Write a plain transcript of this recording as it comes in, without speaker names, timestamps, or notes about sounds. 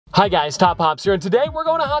Hi guys, Top Pops here, and today we're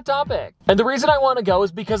going to Hot Topic. And the reason I want to go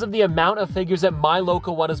is because of the amount of figures that my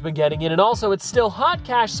local one has been getting in, and also it's still hot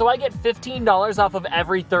cash, so I get $15 off of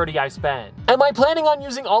every 30 I spend. Am I planning on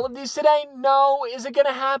using all of these today? No. Is it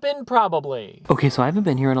gonna happen? Probably. Okay, so I haven't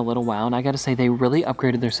been here in a little while, and I gotta say they really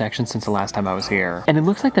upgraded their section since the last time I was here. And it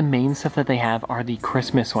looks like the main stuff that they have are the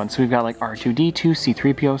Christmas ones. So we've got like R2-D2,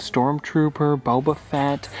 C-3PO, Stormtrooper, Boba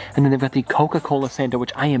Fett, and then they've got the Coca-Cola Santa,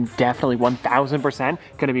 which I am definitely 1000%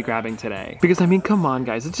 gonna be grabbing today. Because I mean, come on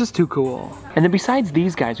guys, it's just too cool. And then besides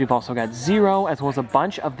these guys, we've also got Zero, as well as a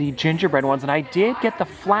bunch of the gingerbread ones. And I did get the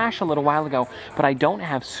Flash a little while ago, but I don't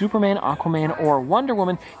have Superman, Aquaman, or Wonder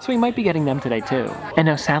Woman, so we might be getting them today too. And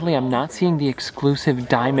now sadly, I'm not seeing the exclusive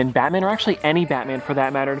Diamond Batman, or actually any Batman for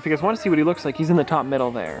that matter. And if you guys want to see what he looks like, he's in the top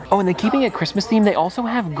middle there. Oh, and then keeping it Christmas theme, they also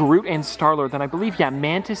have Groot and Star-Lord, and I believe, yeah,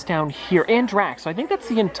 Mantis down here, and Drax. So I think that's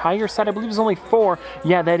the entire set. I believe there's only 4.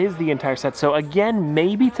 Yeah, that is the entire set. So again,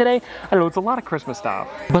 maybe today. I don't know, it's a lot of Christmas stuff.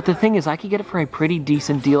 But the thing is, I could get it for a pretty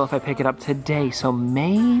decent deal if I pick it up today, so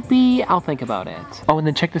maybe I'll think about it. Oh, and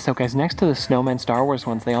then check this out, guys. Next to the Snowman Star Wars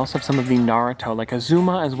ones, they also have some of the Naruto, like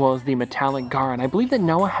Azuma, as well as the Metallic Gar. And I believe that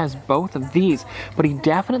Noah has both of these, but he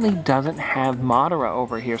definitely doesn't have Madara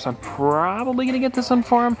over here, so I'm probably gonna get this one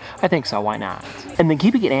for him. I think so, why not? And then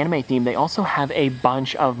keeping it anime themed, they also have a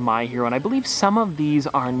bunch of My Hero, and I believe some of these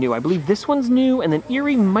are new. I believe this one's new, and then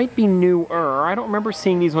Eerie might be newer. I don't remember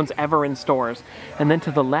seeing these ones ever in stores. And then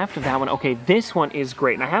to the left of that one, okay, this one is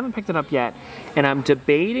great, and I haven't picked it up yet, and I'm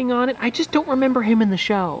debating on it. I just don't remember him in the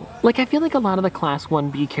show. Like, I feel like a lot of the Class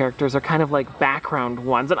 1B characters are kind of like background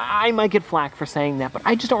ones, and I might get flack for saying that, but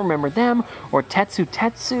I just don't remember them, or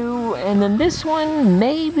Tetsu, and then this one,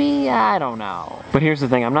 maybe, I don't know. But here's the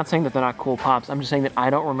thing, I'm not saying that they're not cool pops, I'm just saying that I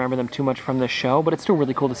don't remember them too much from the show, but it's still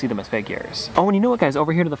really cool to see them as figures. Oh, and you know what, guys,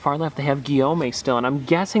 over here to the far left, they have Guillaume still, and I'm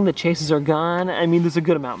guessing the chases are gone. I mean, there's a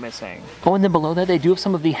good amount missing. Oh, and then below that, they do have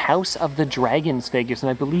some of the House of the Dragons figures, and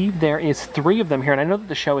I believe there is 3 of them here, and I know that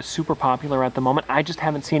the show is super popular at the moment. I just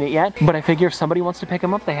haven't seen it yet, but I figure if somebody wants to pick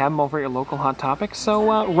them up, they have them over at your local Hot Topic,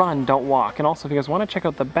 so run, don't walk. And also, if you guys want to check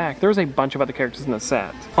out the back, there's a bunch of other characters in the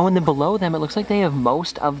set. Oh, and then below them, it looks like they have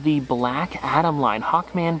most of the Black Adam line.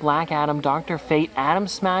 Hawkman, Black Adam, Dr. Fate, Atom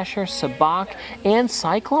Smasher, Sabak, and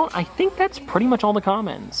Cyclone. I think that's pretty much all the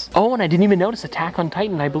commons. Oh, and I didn't even notice Attack on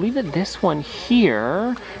Titan. I believe that this one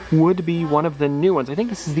here would be one of the new ones. I think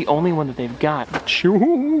this is the only one that they've got.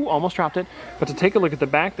 Choo, almost dropped it. But to take a look at the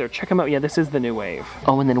back there, check them out. Yeah, this is the new wave.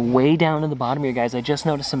 Oh, and then way down in the bottom here, guys, I just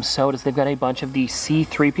noticed some sodas. They've got a bunch of the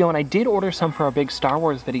C-3PO, and I did order some for our big Star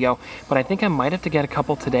Wars video, but I think I might have to get a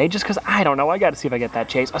couple today, just because, I don't know, I gotta see if I get that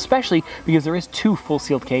chase, especially because there is 2 full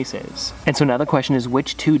sealed cases. And so now the question is,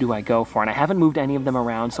 which 2 do I go for? And I haven't moved any of them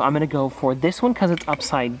around, so I'm gonna go for this one because it's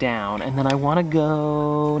upside down, and then I wanna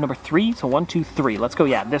go number 3, so 1, 2, 3. Let's go,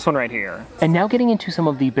 yeah, this one right here. And now getting into some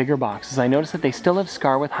of the bigger boxes, I noticed that they still have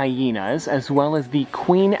Scar with Hyenas, as well as the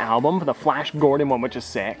Queen album for the Flash Gordon one, which is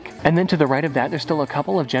sick. And then to the right of that, there's still a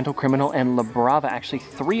couple of Gentle Criminal and La Brava, actually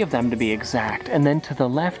 3 of them to be exact. And then to the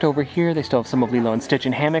left over here, they still have some of Lilo and Stitch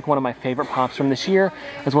and Hammock, one of my favorite pops from this year,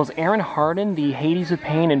 as well as Aaron Harden, the Hades with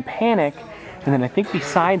Pain and Panic. And then I think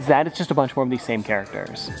besides that, it's just a bunch more of these same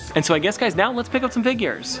characters. And so I guess, guys, now let's pick up some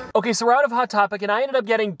figures. Okay, so we're out of Hot Topic, and I ended up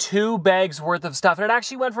getting 2 bags worth of stuff, and it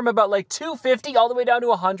actually went from about like $250 all the way down to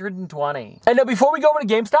 $120. And now before we go over to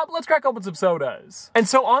GameStop, let's crack open some sodas. And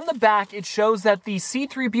so on the back, it shows that the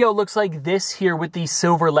C-3PO looks like this here with the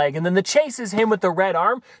silver leg, and then the Chase is him with the red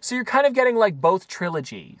arm, so you're kind of getting like both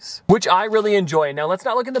trilogies, which I really enjoy. Now let's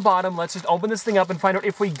not look at the bottom, let's just open this thing up and find out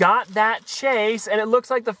if we got that Chase, and it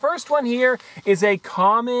looks like the first one here is a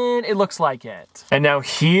common, it looks like it. And now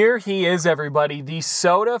here he is, everybody, the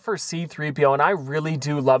soda for C-3PO, and I really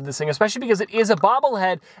do love this thing, especially because it is a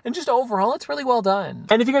bobblehead, and just overall, it's really well done.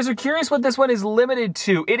 And if you guys are curious what this one is limited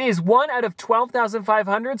to, it is 1 out of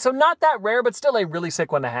 12,500, so not that rare, but still a really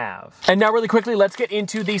sick one to have. And now really quickly, let's get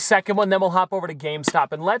into the second one, then we'll hop over to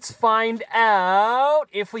GameStop, and let's find out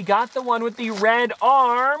if we got the one with the red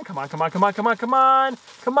arm. Come on, come on, come on, come on, come on.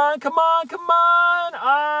 Come on, come on, come on.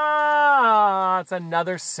 Ah, it's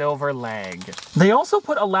another silver leg. They also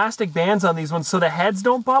put elastic bands on these ones so the heads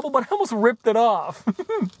don't bobble, but I almost ripped it off.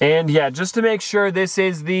 And yeah, just to make sure, this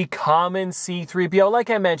is the common C-3PO.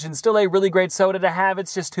 Like I mentioned, still a really great soda to have.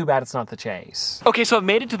 It's just too bad it's not the Chase. Okay, so I've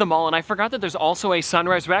made it to the mall, and I forgot that there's also a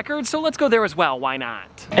Sunrise Records, so let's go there as well. Why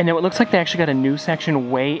not? And now it looks like they actually got a new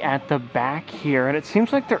section way at the back here, and it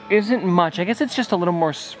seems like there isn't much. I guess it's just a little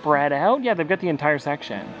more spread out. Yeah, they've got the entire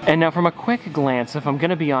section. And now from a quick glance, if I'm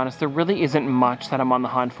gonna be honest, there really isn't isn't much that I'm on the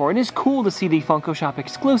hunt for. It is cool to see the Funko Shop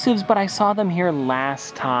exclusives, but I saw them here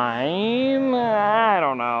last time. I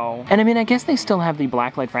don't know. And I mean, I guess they still have the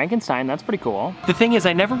Blacklight Frankenstein. That's pretty cool. The thing is,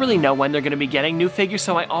 I never really know when they're going to be getting new figures,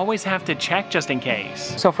 so I always have to check just in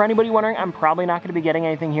case. So for anybody wondering, I'm probably not going to be getting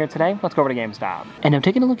anything here today. Let's go over to GameStop. And now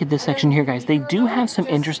taking a look at this section here, guys, they do have some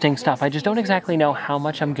interesting stuff. I just don't exactly know how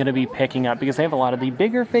much I'm going to be picking up because they have a lot of the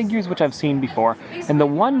bigger figures, which I've seen before. And the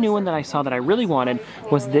one new one that I saw that I really wanted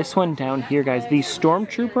was this one down here, guys, the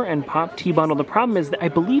Stormtrooper and Pop T bundle. The problem is that I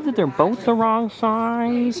believe that they're both the wrong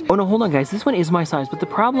size. Oh no, hold on, guys, this one is my size, but the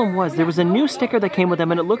problem was there was a new sticker that came with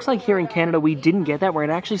them, and it looks like here in Canada we didn't get that, where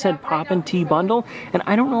it actually said Pop and T bundle, and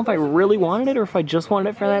I don't know if I really wanted it or if I just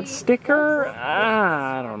wanted it for that sticker.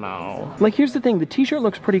 I don't know. Like, here's the thing, the t-shirt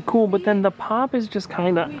looks pretty cool, but then the Pop is just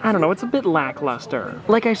kind of, I don't know, it's a bit lackluster.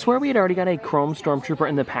 Like, I swear we had already got a Chrome Stormtrooper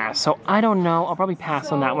in the past, so I don't know, I'll probably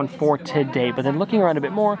pass on that one for today. But then looking around a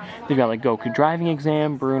bit more, they've got like Goku Driving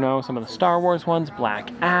Exam, Bruno, some of the Star Wars ones, Black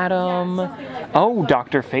Adam, oh,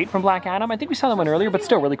 Dr. Fate from Black Adam. I think we saw that one earlier, but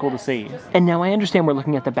still really cool to see. And now I understand we're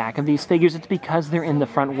looking at the back of these figures. It's because they're in the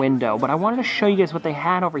front window, but I wanted to show you guys what they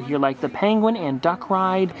had over here, like the Penguin and Duck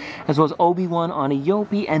Ride, as well as Obi-Wan on a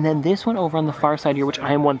Yopi, and then this one over on the far side here, which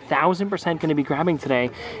I am 1000% going to be grabbing today.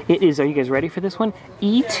 It is, are you guys ready for this one?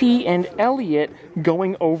 E.T. and Elliot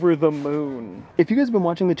going over the moon. If you guys have been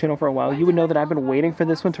watching the channel for a while, you would know that I've been waiting for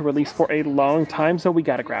this one to release for a long time, so we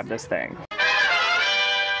gotta grab this thing.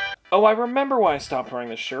 Oh, I remember why I stopped wearing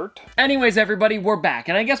this shirt. Anyways, everybody, we're back,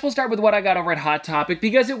 and I guess we'll start with what I got over at Hot Topic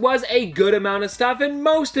because it was a good amount of stuff, and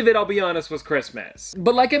most of it, I'll be honest, was Christmas.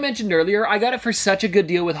 But like I mentioned earlier, I got it for such a good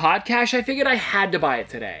deal with Hot Cash, I figured I had to buy it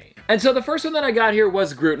today. And so the first one that I got here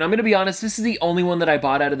was Groot, and I'm gonna be honest, this is the only one that I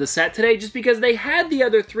bought out of the set today just because they had the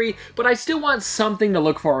other three, but I still want something to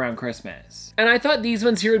look for around Christmas. And I thought these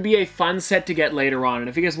ones here would be a fun set to get later on, and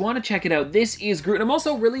if you guys want to check it out, this is Groot. And I'm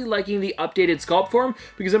also really liking the updated sculpt for him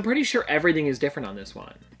because I'm pretty sure everything is different on this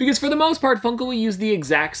one. Because for the most part, Funko will use the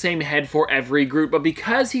exact same head for every Groot, but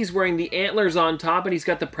because he's wearing the antlers on top and he's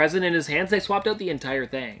got the present in his hands, they swapped out the entire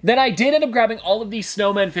thing. Then I did end up grabbing all of these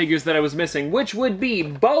snowman figures that I was missing, which would be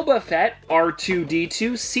Boba Fett,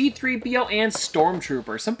 R2-D2, C-3PO, and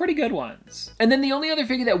Stormtrooper. Some pretty good ones. And then the only other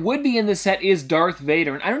figure that would be in this set is Darth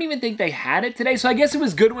Vader, and I don't even think they had it today, so I guess it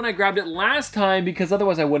was good when I grabbed it last time because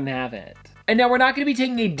otherwise I wouldn't have it. And now we're not going to be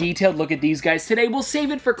taking a detailed look at these guys today. We'll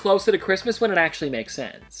save it for closer to Christmas when it actually makes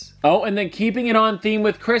sense. Oh, and then keeping it on theme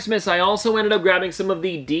with Christmas, I also ended up grabbing some of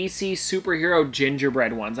the DC superhero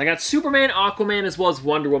gingerbread ones. I got Superman, Aquaman, as well as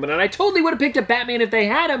Wonder Woman, and I totally would have picked up Batman if they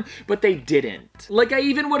had him, but they didn't. Like, I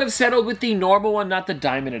even would have settled with the normal one, not the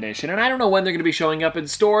Diamond Edition, and I don't know when they're going to be showing up in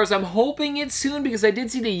stores. I'm hoping it's soon because I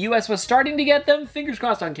did see the US was starting to get them. Fingers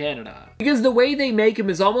crossed on Canada. Because the way they make them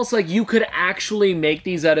is almost like you could actually make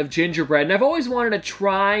these out of gingerbread, and I've always wanted to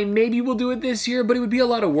try. Maybe we'll do it this year, but it would be a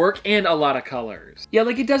lot of work and a lot of colors. Yeah,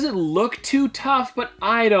 like, it doesn't look too tough, but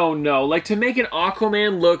I don't know. Like, to make an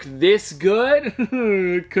Aquaman look this good,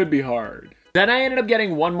 it could be hard. Then I ended up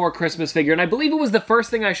getting one more Christmas figure, and I believe it was the first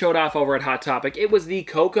thing I showed off over at Hot Topic. It was the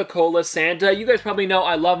Coca-Cola Santa. You guys probably know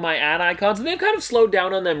I love my ad icons, and they've kind of slowed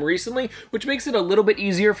down on them recently, which makes it a little bit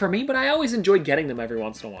easier for me, but I always enjoy getting them every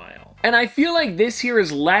once in a while. And I feel like this here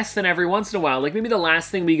is less than every once in a while. Like, maybe the last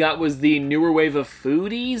thing we got was the newer wave of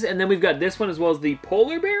foodies, and then we've got this one as well as the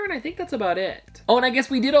polar bear, and I think that's about it. Oh, and I guess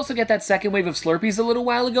we did also get that second wave of Slurpees a little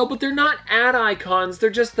while ago, but they're not ad icons, they're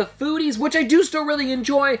just the foodies, which I do still really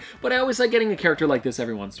enjoy, but I always like getting a character like this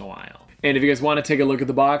every once in a while. And if you guys want to take a look at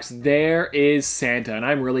the box, there is Santa, and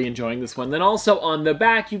I'm really enjoying this one. Then also on the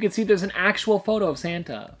back, you can see there's an actual photo of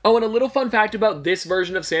Santa. Oh, and a little fun fact about this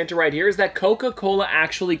version of Santa right here is that Coca-Cola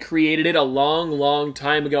actually created it a long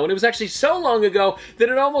time ago, and it was actually so long ago that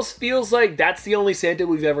it almost feels like that's the only Santa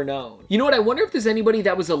we've ever known. You know what, I wonder if there's anybody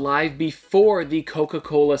that was alive before the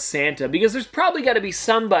Coca-Cola Santa, because there's probably got to be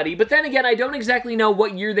somebody, but then again, I don't exactly know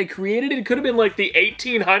what year they created it. It could have been like the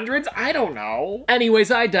 1800s, I don't know.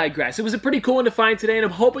 Anyways, I digress. It was a pretty cool one to find today, and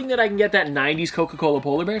I'm hoping that I can get that 90s Coca-Cola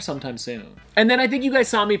polar bear sometime soon. And then I think you guys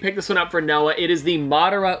saw me pick this one up for Noah. It is the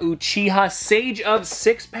Madara Uchiha Sage of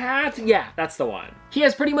Six Path. Yeah, that's the one. He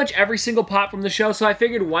has pretty much every single pop from the show, so I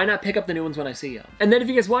figured why not pick up the new ones when I see them. And then if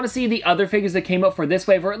you guys want to see the other figures that came out for this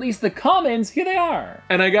wave, or at least the commons, here they are.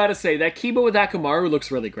 And I gotta say, that Kiba with Akamaru looks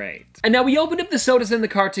really great. And now we opened up the sodas in the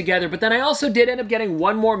cart together, but then I also did end up getting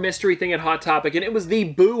one more mystery thing at Hot Topic, and it was the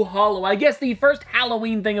Boo Hollow. I guess the first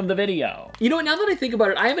Halloween thing of the video. You know what, now that I think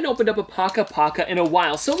about it, I haven't opened up a Paka Paka in a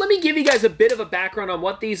while, so let me give you guys a bit of a background on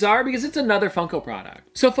what these are, because it's another Funko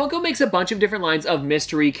product. So Funko makes a bunch of different lines of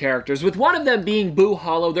mystery characters, with one of them being Boo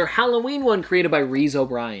Hollow, their Halloween one created by Reese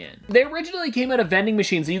O'Brien. They originally came out of vending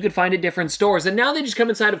machines that you could find at different stores, and now they just come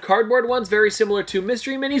inside of cardboard ones, very similar to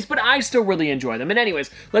mystery minis, but I still really enjoy them. And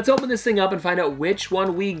anyways, let's open this thing up and find out which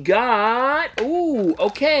one we got. Ooh,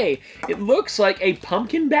 okay. It looks like a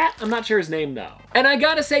pumpkin bat. I'm not sure his name though. And I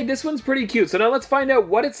gotta say, this one's pretty cute. So now let's find out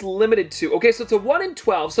what it's limited to. Okay, so it's a 1 in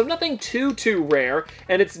 12, so nothing too rare,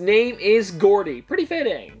 and its name is Gordy. Pretty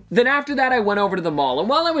fitting. Then after that, I went over to the mall, and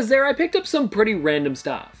while I was there, I picked up some pretty random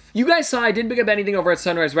stuff. You guys saw I didn't pick up anything over at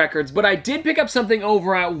Sunrise Records, but I did pick up something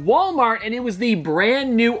over at Walmart, and it was the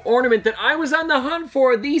brand new ornament that I was on the hunt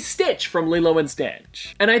for, the Stitch from Lilo and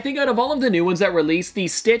Stitch. And I think out of all of the new ones that released, the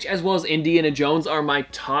Stitch as well as Indiana Jones are my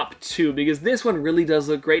top 2, because this one really does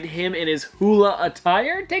look great. Him in his hula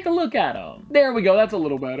attire, take a look at him. There we go, that's a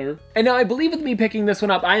little better. And now I believe with me picking this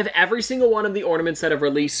one up, I have every single one of the ornaments that have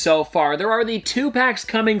released so far. There are the 2 packs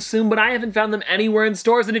coming soon, but I haven't found them anywhere in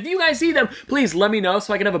stores, and if you guys see them, please let me know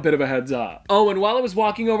so I can have a bit of a heads up. Oh, and while I was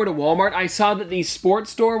walking over to Walmart, I saw that the sports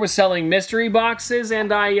store was selling mystery boxes,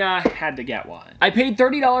 and I had to get one. I paid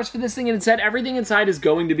 $30 for this thing, and it said everything inside is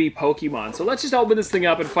going to be Pokemon. So let's just open this thing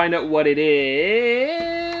up and find out what it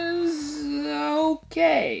is.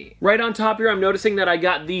 Okay. Right on top here, I'm noticing that I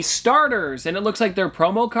got the starters, and it looks like they're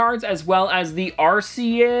promo cards as well as the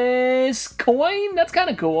Arceus coin. That's kind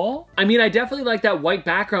of cool. I mean, I definitely like that white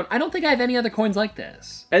background. I don't think I have any other coins like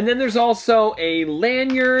this. And then there's also a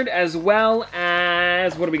lanyard as well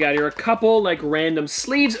as, what do we got here? A couple like random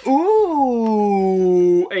sleeves.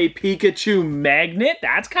 Ooh, a Pikachu magnet.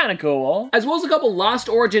 That's kind of cool. As well as a couple Lost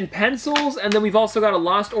Origin pencils, and then we've also got a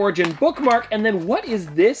Lost Origin bookmark. And then what is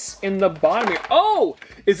this in the bottom here? Oh,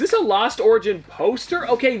 is this a Lost Origin poster?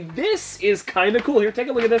 Okay, this is kind of cool. Here, take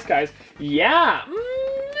a look at this, guys. Yeah,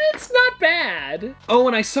 it's not bad. Oh,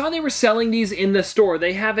 and I saw they were selling these in the store.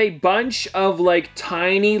 They have a bunch of like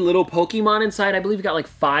tiny little Pokemon inside. I believe we got like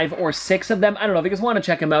 5 or 6 of them. I don't know if you guys want to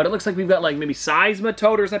check them out. It looks like we've got like maybe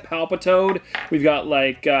Seismitoad or a Palpitoad. We've got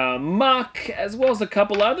like Muck as well as a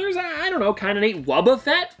couple others. I don't know, kind of neat.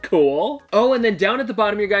 Wobbuffet, cool. Oh, and then down at the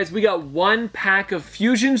bottom here, guys, we got 1 pack of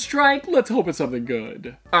Fusion Strike. Let's hope it's something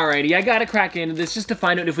good. Alrighty, I gotta crack into this just to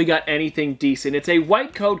find out if we got anything decent. It's a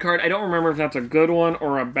white code card. I don't remember if that's a good one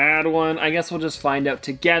or a bad one. I guess we'll just find out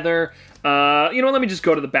together. You know, let me just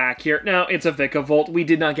go to the back here. Now, it's a Vikavolt. We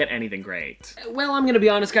did not get anything great. Well, I'm gonna be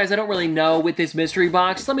honest, guys, I don't really know with this mystery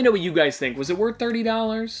box. Let me know what you guys think. Was it worth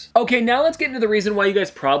 $30? Okay, now let's get into the reason why you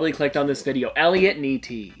guys probably clicked on this video. Elliot and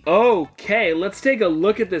E.T. Okay, let's take a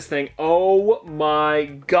look at this thing. Oh my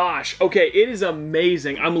gosh. Okay, it is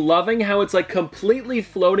amazing. I'm loving how it's like completely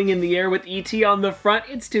floating in the air with E.T. on the front.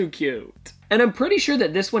 It's too cute. And I'm pretty sure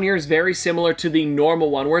that this one here is very similar to the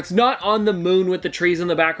normal one, where it's not on the moon with the trees in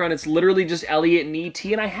the background. It's literally just Elliot and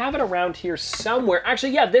E.T., and I have it around here somewhere.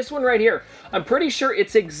 Actually, yeah, this one right here. I'm pretty sure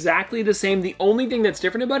it's exactly the same. The only thing that's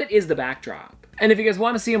different about it is the backdrop. And if you guys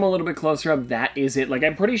want to see him a little bit closer up, that is it. Like,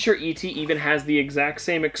 I'm pretty sure E.T. even has the exact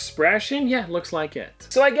same expression. Yeah, looks like it.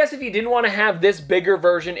 So I guess if you didn't want to have this bigger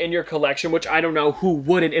version in your collection, which I don't know who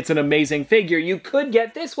wouldn't, it's an amazing figure, you could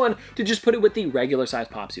get this one to just put it with the regular size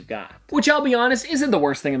Pops you've got. Which, I'll be honest, isn't the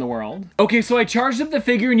worst thing in the world. Okay, so I charged up the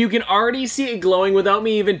figure and you can already see it glowing without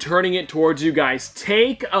me even turning it towards you guys.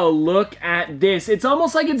 Take a look at this. It's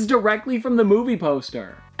almost like it's directly from the movie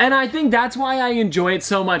poster. And I think that's why I enjoy it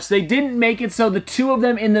so much. They didn't make it so the 2 of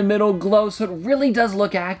them in the middle glow, so it really does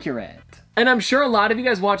look accurate. And I'm sure a lot of you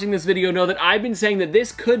guys watching this video know that I've been saying that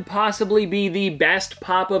this could possibly be the best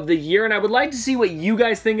pop of the year, and I would like to see what you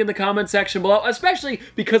guys think in the comment section below, especially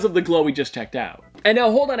because of the glow we just checked out. And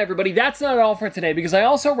now hold on everybody, that's not all for today, because I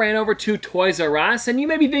also ran over to Toys R Us, and you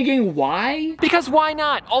may be thinking, why? Because why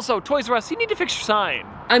not? Also, Toys R Us, you need to fix your sign.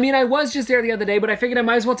 I mean, I was just there the other day, but I figured I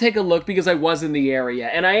might as well take a look because I was in the area.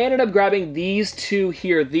 And I ended up grabbing these 2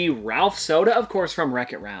 here, the Ralph soda, of course, from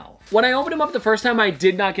Wreck-It Ralph. When I opened them up the first time, I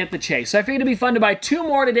did not get the chase. So I figured it'd be fun to buy 2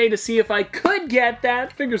 more today to see if I could get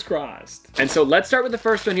that, fingers crossed. And so let's start with the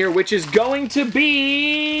first one here, which is going to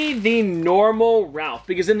be the normal Ralph.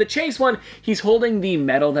 Because in the chase one, he's holding the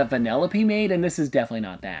medal that Vanellope made, and this is definitely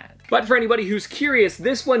not that. But for anybody who's curious,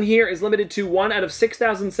 this one here is limited to 1 out of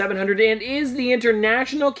 6,700 and is the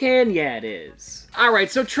international can. Yeah, it is. Alright,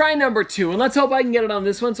 so try number 2, and let's hope I can get it on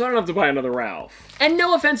this one so I don't have to buy another Ralph. And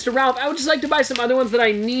no offense to Ralph, I would just like to buy some other ones that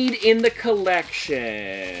I need in the collection.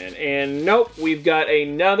 And nope, we've got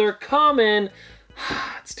another common.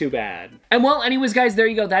 It's too bad. And well, anyways, guys, there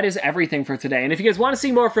you go. That is everything for today. And if you guys want to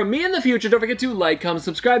see more from me in the future, don't forget to like, comment,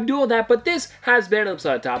 subscribe, do all that. But this has been an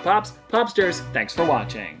episode of Top Pops. Popsters, thanks for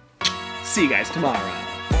watching. See you guys tomorrow.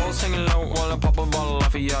 Balls hanging low while I pop a bottle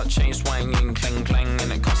off of ya. Chain swinging, clang clang,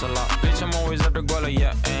 and it costs a lot. Bitch, I'm always at the guala,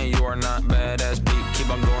 yeah, and you are not badass beat. Keep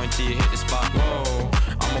on going till you hit the spot. Whoa,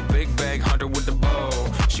 I'm a big bag hunter with the bow.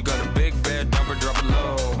 She got a big bed, number drop it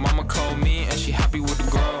low. Mama called me and she happy with the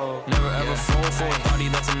grow. Never ever fall for a body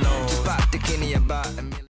that's a no.